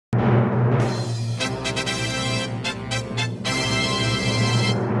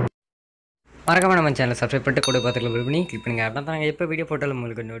மறக்காம நம்ம சேனலை சப்ஸ்கிரைப் பண்ணிட்டு கூட பார்த்துக்கலாம் பண்ணி கிளிக் பண்ணுங்க. அப்போ தான் எப்போ வீடியோ போட்டாலும்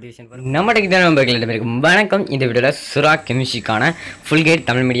உங்களுக்கு நோட்டிஃபிகேஷன் வரும். நம்ம டெக் தான் நம்பர்களிடம் இருக்கும். வணக்கம். இந்த வீடியோவில் சுரா கெமிஸ்ட்ரிக்கான ஃபுல் கேட்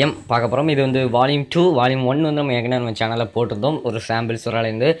தமிழ் மீடியம் பார்க்க போகிறோம். இது வந்து வால்யூம் 2 வால்யூம் 1 வந்து நம்ம ஏற்கனவே நம்ம சேனலில் போட்டிருந்தோம். ஒரு சாம்பிள்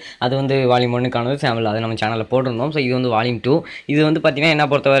சுராலேருந்து அது வந்து வால்யூம் 1க்கானது சாம்பிள் அது நம்ம சேனலில் போட்டிருந்தோம். ஸோ இது வந்து வால்யூம் 2. இது வந்து பார்த்திங்கன்னா என்ன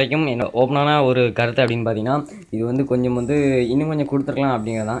பொறுத்த வரைக்கும் என்ன ஓப்பனான ஒரு கருத்து அப்படின்னு பார்த்தீங்கன்னா, இது வந்து கொஞ்சம் வந்து இன்னும் கொஞ்சம் கொடுத்துருக்கலாம்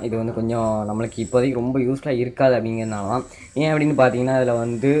அப்படிங்கிறதான். இது வந்து கொஞ்சம் நம்மளுக்கு இப்போதைக்கு ரொம்ப யூஸ்ஃபுல்லாக இருக்காது அப்படிங்கிறதுனால தான். ஏன் அப்படின்னு பார்த்தீங்கன்னா, அதில்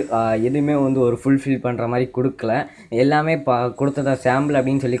வந்து எதுவுமே வந்து ஒரு ஃபுல்ஃபில் பண்ணுற மாதிரி கொடுக்கல. எல்லாமே கொடுத்தத சாம்பிள்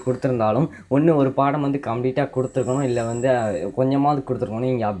அப்படின்னு சொல்லி கொடுத்துருந்தாலும் ஒன்று ஒரு பாடம் வந்து கம்ப்ளீட்டாக கொடுத்துருக்கணும், இல்லை வந்து கொஞ்சமாவது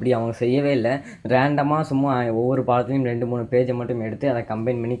கொடுத்துருக்கணும். இங்கே அப்படி அவங்க செய்யவே இல்லை. ரேண்டமாக சும்மா ஒவ்வொரு பாடத்துலையும் 2-3 பேஜை மட்டும் எடுத்து அதை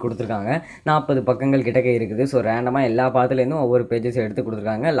கம்பைன் பண்ணி கொடுத்துருக்காங்க. 40 பக்கங்கள் கிட்டக்க இருக்குது. ஸோ ரேண்டமாக எல்லா பாடத்துலேருந்தும் ஒவ்வொரு பேஜஸ் எடுத்து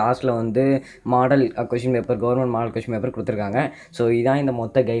கொடுத்துருக்காங்க. லாஸ்ட்டில் வந்து model question paper, government model question paper கொடுத்துருக்காங்க. ஸோ இதான் இந்த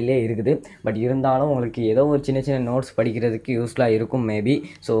மொத்த கைட்லேயே இருக்குது. பட் இருந்தாலும் உங்களுக்கு ஏதோ ஒரு சின்ன சின்ன நோட்ஸ் படிக்கிறதுக்கு யூஸ்ஃபுல்லாக இருக்கும் மேபி.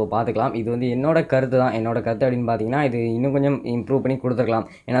 ஸோ பார்த்துக்கலாம். இது வந்து என்னோட கருத்து தான். என்னோட கருத்து அப்படின்னு பார்த்தீங்கன்னா, இது இன்னும் கொஞ்சம் இம்ப்ரூவ் பண்ணி கொடுத்துருக்கலாம்.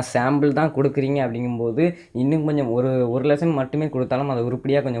 ஏன்னா சாம்பிள் தான் கொடுக்குறீங்க அப்படிங்கும்போது இன்னும் கொஞ்சம் ஒரு லெசன் மட்டுமே கொடுத்தாலும் அதை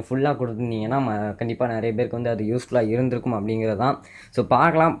உருப்படியாக கொஞ்சம் ஃபுல்லாக கொடுத்துருந்தீங்கன்னா கண்டிப்பாக நிறைய பேருக்கு வந்து அது யூஸ்ஃபுல்லாக இருந்திருக்கும் அப்படிங்கிறது தான். ஸோ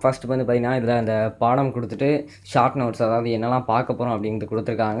பார்க்கலாம். ஃபஸ்ட்டு வந்து பார்த்திங்கன்னா, இதில் அந்த பாடம் கொடுத்துட்டு ஷார்ட் நோட்ஸ், அதாவது என்னெல்லாம் பார்க்க போகிறோம் அப்படிங்கிறது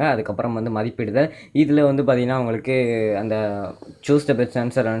கொடுத்துருக்காங்க. அதுக்கப்புறம் வந்து மதிப்பிடுதல். இதில் வந்து பார்த்திங்கன்னா உங்களுக்கு அந்த choose the best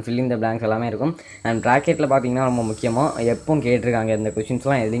answer and fill in the blanks எல்லாமே இருக்கும். அண்ட் ப்ராக்கெட்டில் பார்த்திங்கன்னா ரொம்ப முக்கியமாக எப்பவும் கேட்டிருக்காங்க இந்த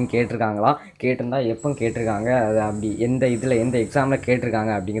கொஷின்ஸ்லாம் எதையும் கேட்டிருக்காங்களா, கேட்டிருந்தால் எப்போ கேட்டிருக்காங்க, அது அப்படி எந்த எக்ஸாமில்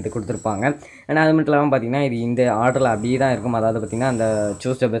கேட்டிருக்காங்க அப்படிங்கிறது கொடுத்துருப்பாங்க. அண்ட் அது மட்டும் இல்லாமல் பார்த்திங்கன்னா, இது இந்த ஆர்டரில் அப்படியே தான் இருக்கும். அதாவது பார்த்திங்கன்னா அந்த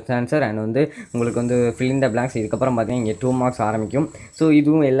choose the best answer and வந்து உங்களுக்கு வந்து ஃபில் இன் த பிளாங்க்ஸ். இதுக்கப்புறம் பார்த்திங்கன்னா இங்கே 2 மார்க்ஸ் ஆரம்பிக்கும். ஸோ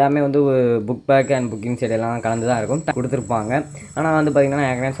இதுவும் எல்லாமே வந்து book back and booking side எல்லாம் கலந்து தான் இருக்கும் கொடுத்துருப்பாங்க. ஆனால் வந்து பார்த்திங்கன்னா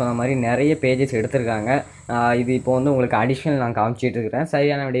ஏற்கனவே சொன்ன மாதிரி நிறைய பேஜஸ் எடுத்திருக்காங்க. இது இப்போ வந்து உங்களுக்கு அடிஷ்னல் நான் காமிச்சிட்டு இருக்கிறேன்.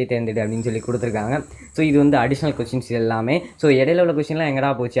 சரியான விடையை தேர்ந்தெடு அப்படின்னு சொல்லி கொடுத்துருக்காங்க. ஸோ இது வந்து அடிஷ்னல் கொஸ்டின்ஸ் எல்லாமே. ஸோ இடையில உள்ள கொஸ்டின்லாம் எங்கடா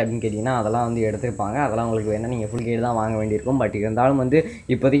போச்சு அப்படின்னு கேட்டிங்கன்னா, அதெல்லாம் வந்து எடுத்திருப்பாங்க. அதெல்லாம் உங்களுக்கு வேணால் நீங்கள் ஃபுல் கைடு தான் வாங்க வேண்டியிருக்கும். பட் இருந்தாலும் வந்து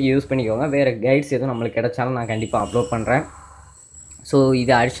இப்போதைக்கு யூஸ் பண்ணிக்கோங்க. வேறு கைட்ஸ் எதுவும் நம்மளுக்கு கிடைச்சாலும் நான் கண்டிப்பாக அப்லோட் பண்ணுறேன். ஸோ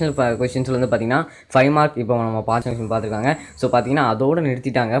இது அடிஷ்னல் கொஷின்ஸில் வந்து பார்த்திங்கன்னா 5 மார்க் இப்போ நம்ம பார்த்துருக்காங்க. ஸோ பார்த்திங்கன்னா அதோடு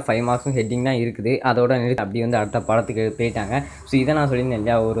நிறுத்திட்டாங்க. 5 மார்க்ஸும் ஹெட்டிங் தான் இருக்குது. அதோட நிறுத்தி அப்படி வந்து அடுத்த பாடத்துக்கு போயிட்டாங்க. ஸோ இதை நான் சொல்லியிருந்தேன்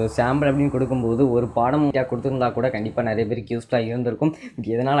இல்லையா, ஒரு சாம்பிள் அப்படின்னு கொடுக்கும்போது ஒரு பாடம் கொடுத்துருந்தா கூட கண்டிப்பாக நிறைய பேருக்கு யூஸ்ஃபுல்லாக இருந்திருக்கும்.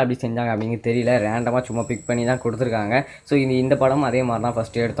 எதனால் அப்படி செஞ்சாங்க அப்படிங்கிறது தெரியல. ரேண்டமாக சும்மா பிக் பண்ணி தான் கொடுத்துருக்காங்க. ஸோ இந்த படம் அதே மாதிரி தான்.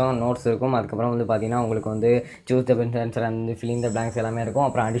 ஃபஸ்ட்டு எடுத்தோம் நோட்ஸ் இருக்கும். அதுக்கப்புறம் வந்து பார்த்திங்கன்னா உங்களுக்கு வந்து choose the best answer and fill in the blanks எல்லாமே இருக்கும்.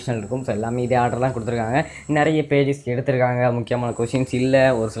 அப்புறம் அடிஷ்னல் இருக்கும். ஸோ எல்லாமே இதே ஆர்டர்லாம் கொடுத்துருக்காங்க. நிறைய பேஜஸ் எடுத்திருக்காங்க. முக்கியமான கொஷின்ஸ் இல்லை.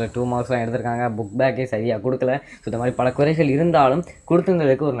 ஒரு சில 2 மார்க்ஸ்லாம் எடுத்திருக்காங்க. புக் பேக்கே சரியாக கொடுக்கல. ஸோ இந்த மாதிரி பல குறைகள் இருந்தாலும்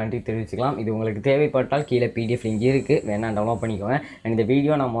கொடுத்துருந்ததுக்கு ஒரு நன்றி தெரிவிச்சுக்கலாம். இது உங்களுக்கு தேவைப்பட்டால் கீழே PDF லிங்க் இருக்குது, வேணால் டவுன்லோட் பண்ணிக்கோங்க. அண்ட் இந்த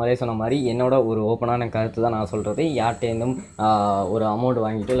வீடியோ நான் முதலே சொன்ன மாதிரி என்னோட ஒரு ஓப்பனான கருத்து தான் நான் சொல்கிறது. யார்கிட்டேருந்தும் ஒரு அமௌண்ட்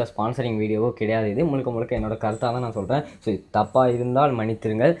வாங்கிட்டு இல்லை ஸ்பான்சரிங் வீடியோவோ கிடையாது. இது முழுக்க என்னோட கருத்தாக தான் நான் சொல்கிறேன். ஸோ தப்பாக இருந்தால்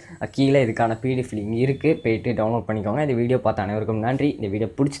மன்னித்திருங்கள். கீழே இதுக்கான PDF லிங்க் இருக்குது, போய்ட்டு டவுன்லோட் பண்ணிக்கோங்க. இந்த வீடியோ பார்த்த அனைவருக்கும் நன்றி. இந்த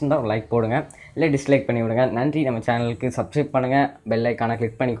வீடியோ பிடிச்சிருந்தால் லைக் போடுங்க, இல்லை டிஸ்லைக் பண்ணி விடுங்க. நன்றி. நம்ம சேனலுக்கு சப்ஸ்கிரைப் பண்ணுங்கள், பெல் ஐக்கானை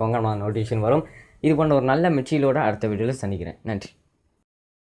கிளிக் பண்ணிக்கோங்க, நான் நோட்டிஃபிகேஷன் வரும். இது போன்ற ஒரு நல்ல மெட்டீரியலோட அடுத்த வீடியோவில் சந்திக்கிறேன். நன்றி.